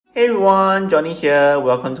Hey everyone, Johnny here.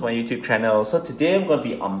 Welcome to my YouTube channel. So today I'm going to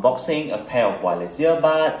be unboxing a pair of wireless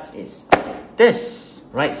earbuds. It's this,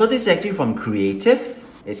 right? So this is actually from Creative.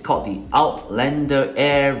 It's called the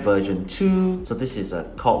Outlier version 2. So this is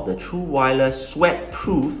called the True Wireless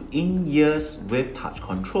Sweat-Proof in-ears with touch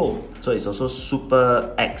control. So it's also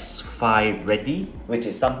Super X5 ready, which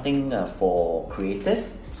is something for Creative.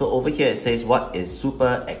 So over here it says what is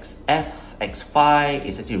Super X5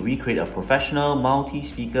 is actually recreate a professional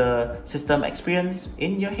multi-speaker system experience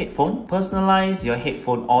in your headphone. Personalize your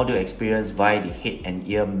headphone audio experience via the head and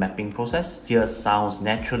ear mapping process. Hear sounds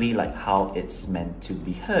naturally like how it's meant to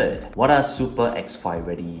be heard. What are Super X5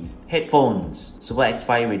 ready headphones? Super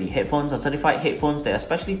X5 ready headphones are certified headphones that are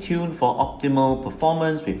specially tuned for optimal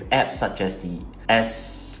performance with apps such as the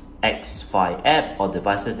X5 app or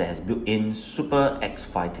devices that has built-in Super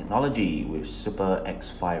X5 technology. With Super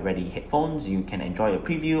X5 ready headphones, you can enjoy a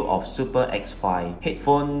preview of Super X5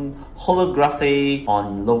 headphone holography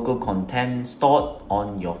on local content stored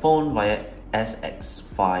on your phone via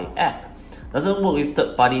X5 app. Doesn't work with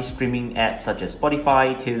third-party streaming apps such as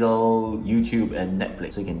Spotify, Tidal, YouTube, and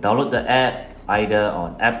Netflix. So you can download the app either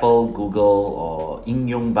on Apple, Google, or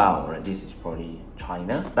EARBUDS. Right? This is probably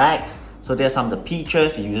China. Back. So there's some of the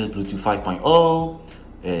features. It uses Bluetooth 5.0.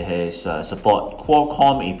 It has support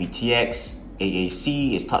Qualcomm APTX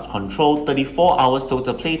AAC. It's touch control. 34 hours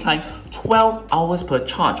total playtime. 12 hours per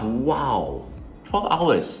charge. Wow, 12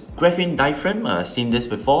 hours. Graphene Diaphragm. I've seen this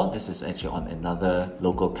before. This is actually on another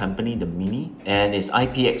local company, the Mini. And it's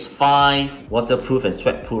IPX5, waterproof and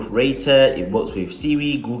sweat-proof rated. It works with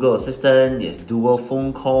Siri, Google Assistant. It's dual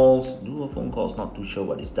phone calls. Dual phone calls, not too sure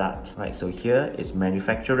what is that. Right, so here is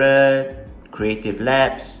manufacturer, Creative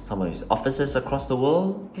Labs, some of his offices across the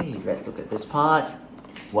world. Okay, let's look at this part.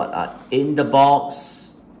 What are in the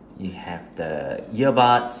box? You have the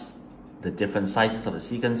earbuds, the different sizes of the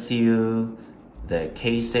silicone seal, the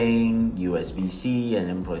casing, USB-C, and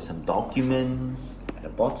then probably some documents at the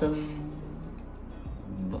bottom.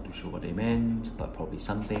 Not too sure what they meant, but probably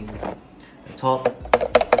something. At the top.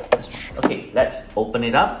 Okay, let's open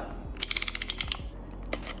it up.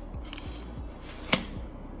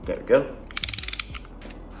 There we go.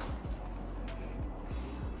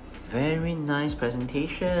 Very nice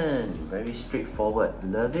presentation, very straightforward,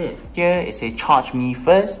 love it. Here it says charge me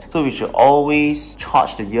first, so we should always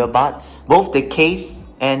charge the earbuds, both the case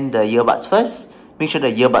and the earbuds first. Make sure the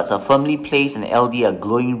earbuds are firmly placed and the LD are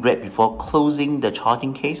glowing red before closing the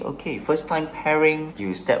charging case. Okay, first time pairing,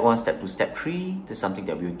 you step 1, step 2, step 3. This is something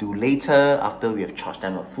that we'll do later after we have charged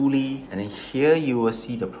them up fully. And then here you will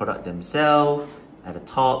see the product themselves. At the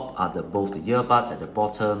top are both the earbuds, at the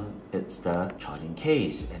bottom it's the charging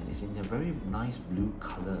case, and it's in a very nice blue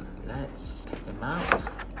color. Let's take them out.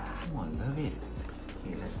 Oh, I love it.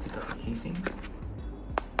 Okay, let's take out the casing.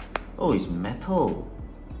 Oh, it's metal.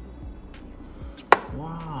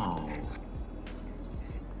 Wow.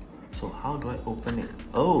 So how do I open it?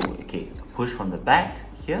 Oh, okay. Push from the back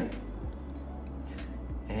here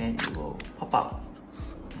and it will pop out.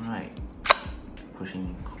 Alright.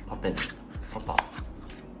 Pushing, pop in. Pop up.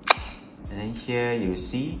 And then here you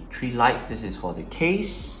see 3 lights. This is for the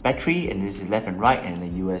case, battery, and this is left and right, and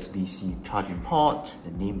the USB-C charging port.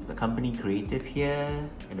 The name of the company, Creative, here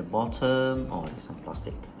at the bottom. Oh, there's some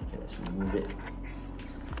plastic. Okay, let's remove it.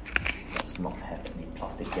 Let's not have any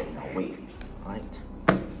plastic get in our way. Right.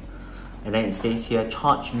 And then it says here,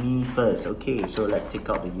 charge me first. Okay, so let's take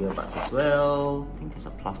out the earbuds as well. I think there's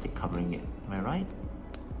a plastic covering it. Am I right?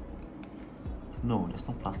 No, there's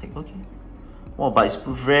no plastic. Okay. Oh, but it's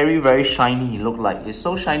very shiny. It looked like it's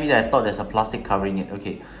so shiny that I thought there's a plastic covering it.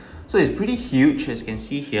 Okay, so it's pretty huge, as you can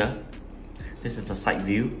see here. This is the side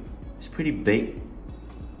view. It's pretty big,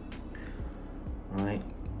 right?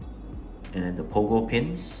 And then the pogo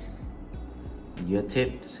pins, the ear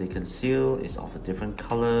tip, the silicone seal is of a different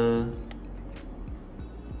color.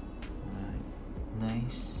 Right,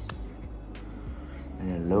 nice. And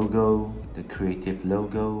then logo, the Creative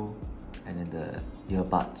logo, and then the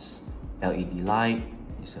earbuds. LED light,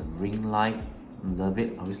 it's a ring light, love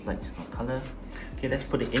it. I always like this color. Okay, let's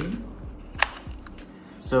put it in.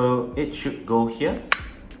 So it should go here.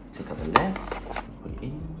 Take out the left, put it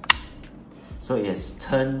in. So it has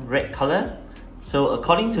turned red color. So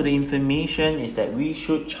according to the information is that we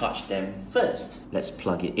should charge them first. Let's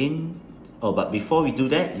plug it in. Oh, but before we do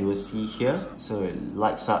that, you will see here. So it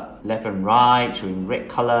lights up left and right, showing red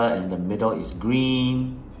color, and the middle is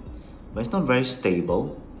green. But it's not very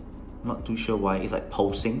stable. Not too sure why. It's like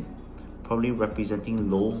pulsing, probably representing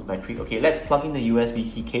low battery. Okay, let's plug in the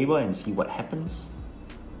USB-C cable and see what happens.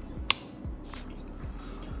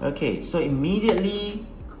 Okay, so immediately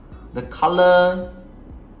the color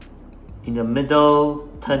in the middle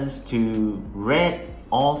turns to red.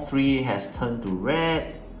 All three has turned to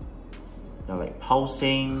red. They're like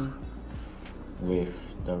pulsing, with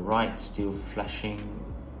the right still flashing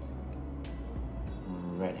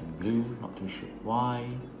red and blue, not too sure why.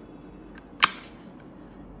 Okay,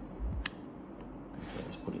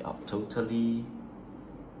 let's put it up totally.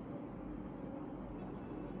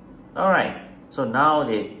 Alright, so now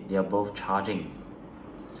they are both charging.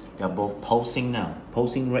 They are both pulsing now,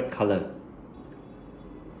 pulsing red color.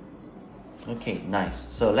 Okay, nice.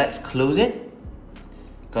 So let's close it,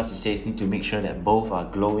 because it says need to make sure that both are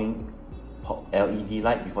glowing LED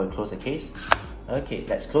light before you close the case. Okay,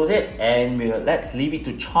 let's close it and let's leave it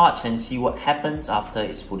to charge and see what happens after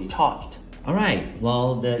it's fully charged. Alright,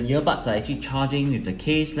 while the earbuds are actually charging with the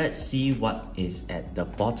case, let's see what is at the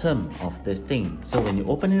bottom of this thing. So when you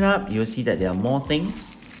open it up, you'll see that there are more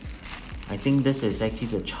things. I think this is actually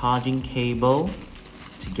the charging cable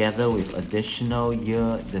together with additional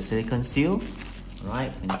the silicone seal.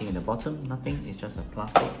 Right, anything at the bottom? Nothing, it's just a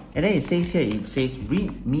plastic. And then it says here, it says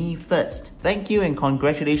read me first. Thank you and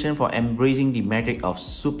congratulations for embracing the magic of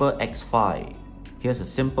Super X5. Here's a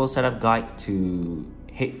simple setup guide to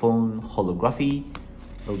headphone holography.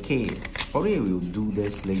 Okay, probably we'll do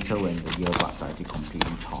this later when the earbuds are actually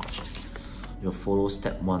completely charged. You'll follow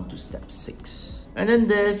step 1 to step 6. And then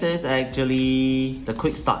this is actually the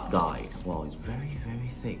quick start guide. Wow, it's very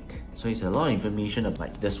thick. So it's a lot of information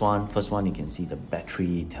about this one. First one, you can see the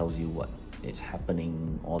battery tells you what is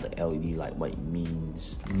happening, all the LED light, what it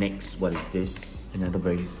means. Next, what is this? Another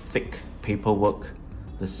very thick paperwork.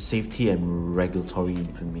 The safety and regulatory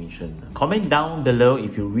information. Comment down below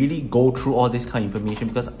if you really go through all this kind of information,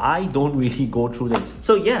 because I don't really go through this.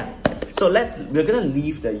 So yeah, so we're gonna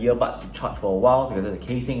leave the earbuds to charge for a while together with the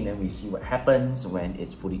casing, and then we see what happens when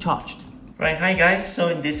it's fully charged. Right, hi guys, so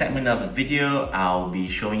in this segment of the video, I'll be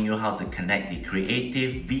showing you how to connect the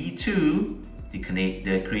Creative V2, the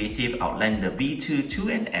Creative Outlander V2 to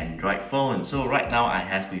an Android phone. So right now I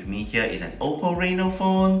have with me here is an Oppo Reno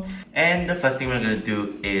phone, and the first thing we're going to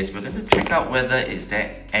do is we're going to check out whether is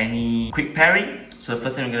there any quick pairing. So the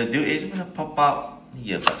first thing we're going to do is we're going to pop out the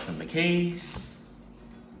earbuds from the case,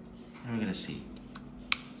 and we're going to see.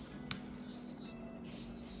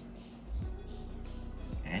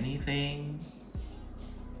 Anything?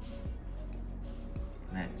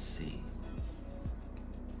 Let's see.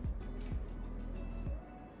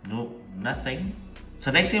 Nope, nothing. So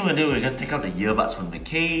next thing we'll do, we're gonna take out the earbuds from the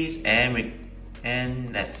case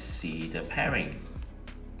and let's see the pairing.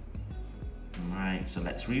 Alright, so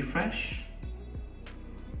let's refresh.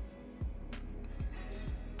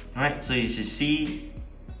 Alright, so you should see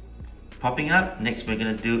popping up. Next we're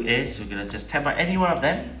gonna do is we're gonna just tap on any one of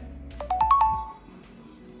them.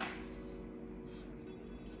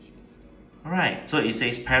 Alright, so it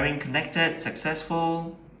says pairing connected,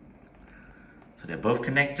 successful. So they're both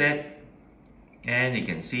connected. And you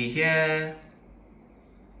can see here,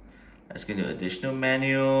 let's get to additional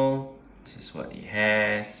manual. This is what it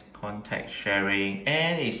has, contact sharing,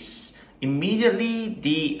 and it's immediately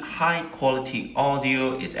the high quality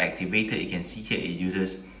audio is activated. You can see here it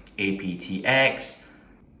uses APTX.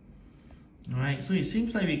 Alright, so it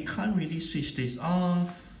seems like we can't really switch this off.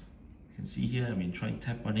 You can see here, I've been trying to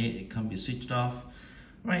tap on it, it can't be switched off.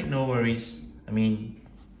 Right, no worries. I mean,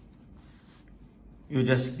 you'll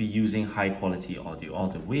just be using high quality audio all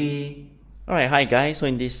the way. Alright, hi guys, so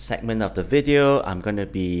in this segment of the video, I'm going to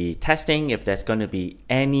be testing if there's going to be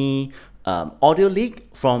any audio leak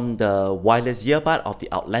from the wireless earbud of the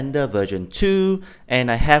Outlander version 2.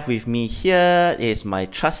 And I have with me here is my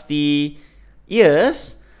trusty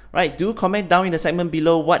ears. Right, do comment down in the segment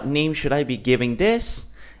below what name should I be giving this.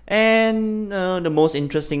 And the most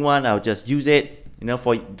interesting one, I'll just use it, you know,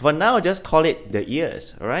 for now, I'll just call it the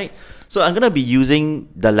ears, alright? So I'm going to be using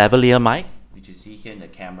the lavalier mic, which you see here in the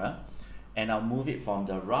camera. And I'll move it from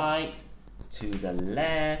the right to the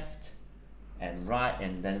left and right,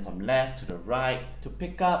 and then from left to the right to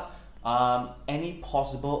pick up any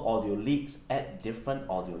possible audio leaks at different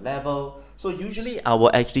audio level. So usually I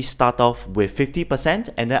will actually start off with 50%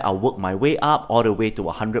 and then I'll work my way up all the way to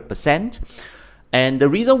 100%. And the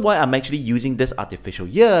reason why I'm actually using this artificial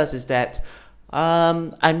ears is that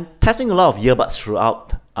I'm testing a lot of earbuds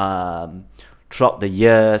throughout the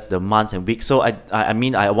years, the months and weeks. So I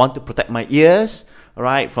mean, I want to protect my ears,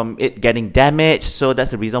 right, from it getting damaged. So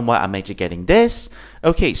that's the reason why I'm actually getting this.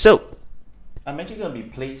 Okay, so I'm actually going to be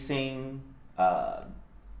placing the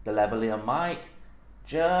lavalier mic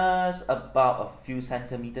just about a few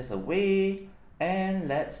centimeters away, and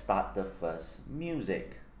let's start the first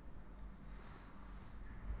music.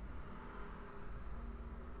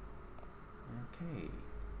 Okay.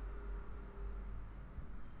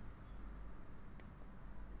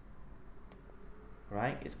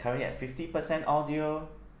 Right, it's currently at 50% audio.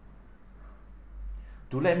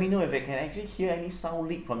 Do let me know if I can actually hear any sound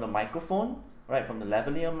leak from the microphone, right, from the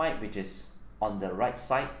lavalier mic, which is on the right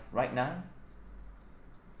side right now.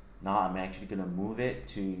 Now I'm actually going to move it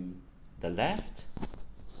to the left.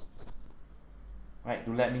 Right,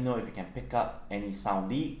 do let me know if you can pick up any sound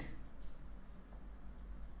leak.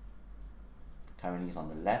 Currently it's on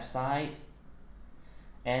the left side.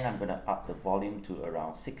 And I'm going to up the volume to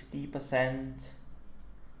around 60%.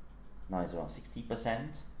 Now it's around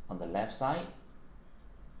 60% on the left side.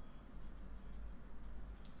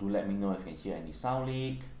 Do let me know if you can hear any sound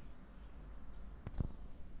leak.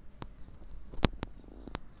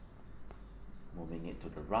 Moving it to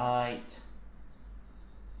the right.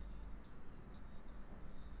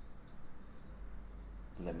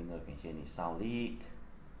 Do let me know if you can hear any sound leak.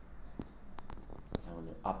 I'm going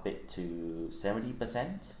to up it to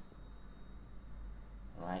 70%.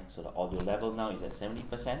 Alright, so the audio level now is at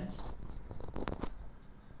 70%.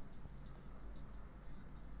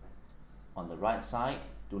 On the right side,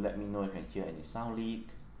 do let me know if you can hear any sound leak.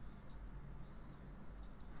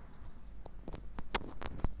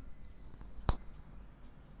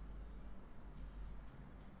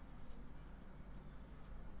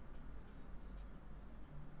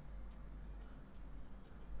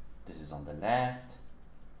 This is on the left.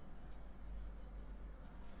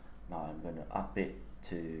 Now I'm going to up it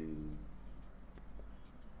to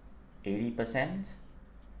 80%.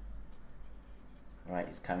 Right,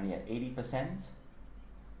 it's currently at 80%.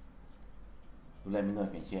 Do let me know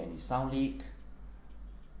if you can hear any sound leak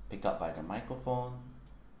picked up by the microphone.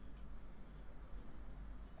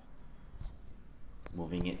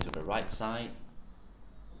 Moving it to the right side.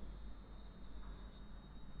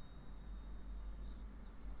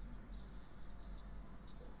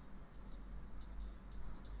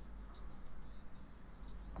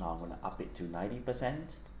 Now I'm going to up it to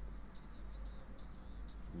 90%.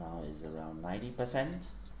 Now it's around 90%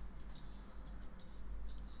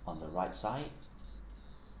 on the right side.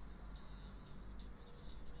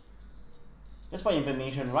 Just for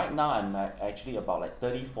information, right now I'm actually about like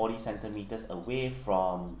 30-40 centimeters away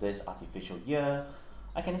from this artificial ear.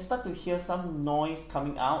 I can start to hear some noise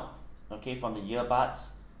coming out, okay, from the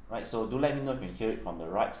earbuds, right? So do let me know if you can hear it from the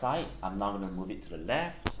right side. I'm now going to move it to the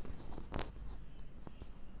left.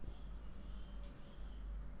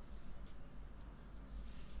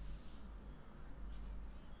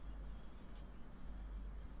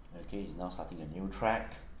 Okay, it's now starting a new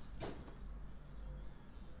track.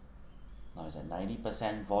 Now it's at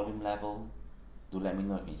 90% volume level. Do let me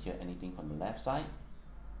know if you can hear anything from the left side.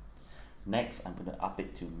 Next, I'm going to up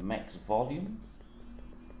it to max volume.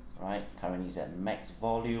 Right, currently it's at max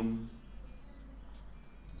volume.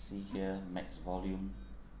 See here, max volume.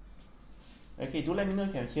 Okay, do let me know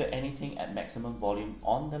if you can hear anything at maximum volume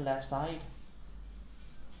on the left side.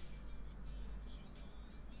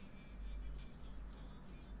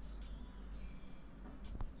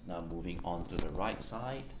 Now moving on to the right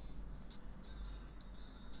side.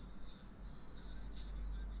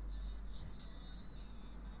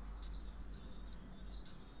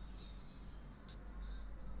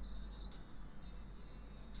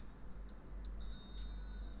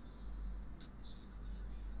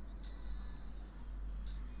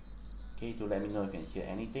 Okay, do let me know if you can hear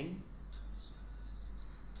anything.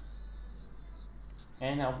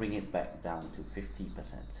 And I'll bring it back down to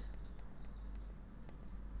 50%.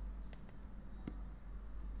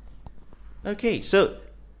 Okay, so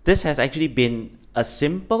this has actually been a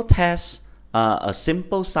simple test, a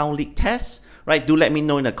simple sound leak test, right? Do let me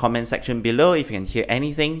know in the comment section below if you can hear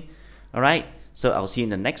anything. All right, so I'll see you in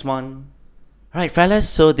the next one. All right, fellas,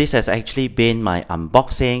 so this has actually been my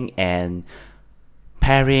unboxing and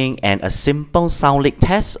pairing and a simple sound leak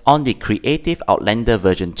test on the Creative Outlander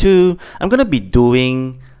version 2. I'm going to be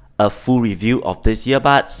doing a full review of these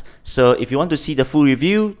earbuds. So if you want to see the full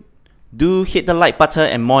review, do hit the like button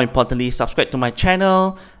and more importantly, subscribe to my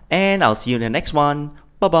channel. And I'll see you in the next one.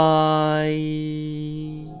 Bye-bye.